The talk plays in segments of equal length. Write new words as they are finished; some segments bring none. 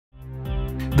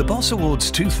The Boss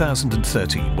Awards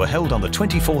 2013 were held on the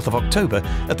 24th of October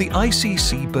at the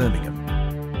ICC Birmingham.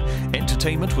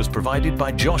 Entertainment was provided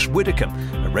by Josh Widdicombe,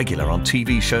 a regular on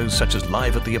TV shows such as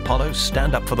Live at the Apollo,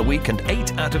 Stand Up for the Week and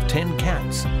 8 out of 10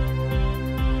 Cats.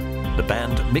 The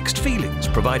band Mixed Feelings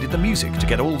provided the music to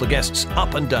get all the guests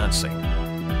up and dancing.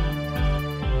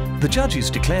 The judges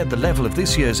declared the level of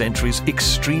this year's entries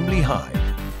extremely high.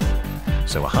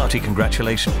 So a hearty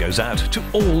congratulations goes out to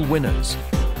all winners.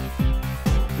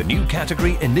 The new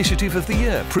category Initiative of the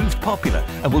Year proved popular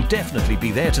and will definitely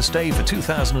be there to stay for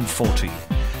 2014.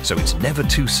 So it's never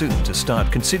too soon to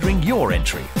start considering your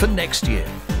entry for next year.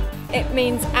 It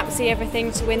means absolutely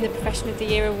everything to win the Profession of the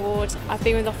Year award. I've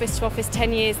been with Office to Office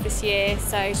 10 years this year,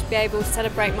 so to be able to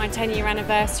celebrate my 10-year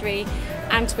anniversary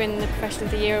and to win the Profession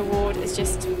of the Year award is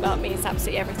just, well, it means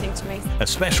absolutely everything to me. A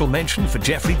special mention for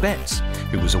Jeffrey Betts,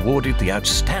 who was awarded the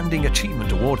Outstanding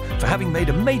Achievement Award for having made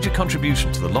a major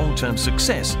contribution to the long-term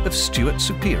success of Stuart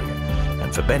Superior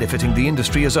and for benefiting the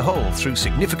industry as a whole through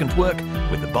significant work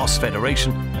with the Boss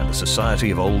Federation and the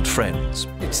Society of Old Friends.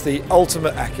 It's the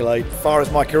ultimate accolade. As far as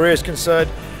my career is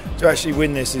concerned, to actually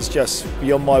win this is just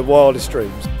beyond my wildest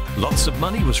dreams. Lots of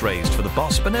money was raised for the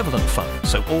Boss Benevolent Fund,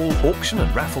 so all auction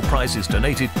and raffle prizes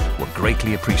donated were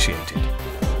greatly appreciated.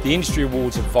 The industry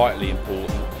awards are vitally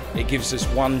important. It gives us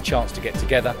one chance to get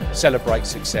together, celebrate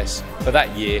success. For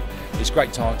that year, it's a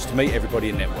great chance to meet everybody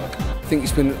and network. I think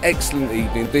it's been an excellent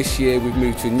evening. This year we've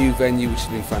moved to a new venue which has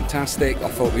been fantastic. I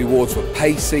thought the awards were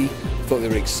pacey, I thought they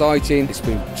were exciting. It's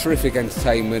been terrific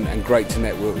entertainment and great to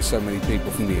network with so many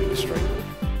people from the industry.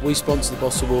 We sponsor the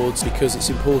Boss Awards because it's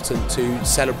important to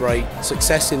celebrate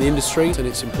success in the industry, and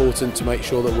it's important to make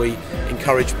sure that we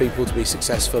encourage people to be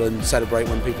successful and celebrate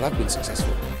when people have been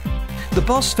successful. The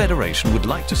Boss Federation would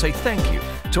like to say thank you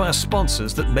to our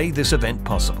sponsors that made this event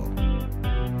possible.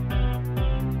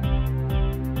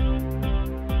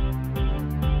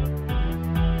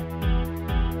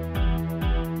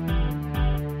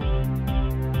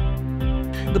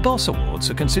 The Boss Awards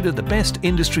are considered the best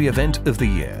industry event of the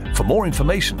year. For more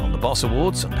information on the Boss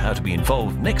Awards and how to be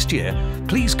involved next year,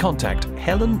 please contact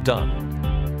Helen Dunn.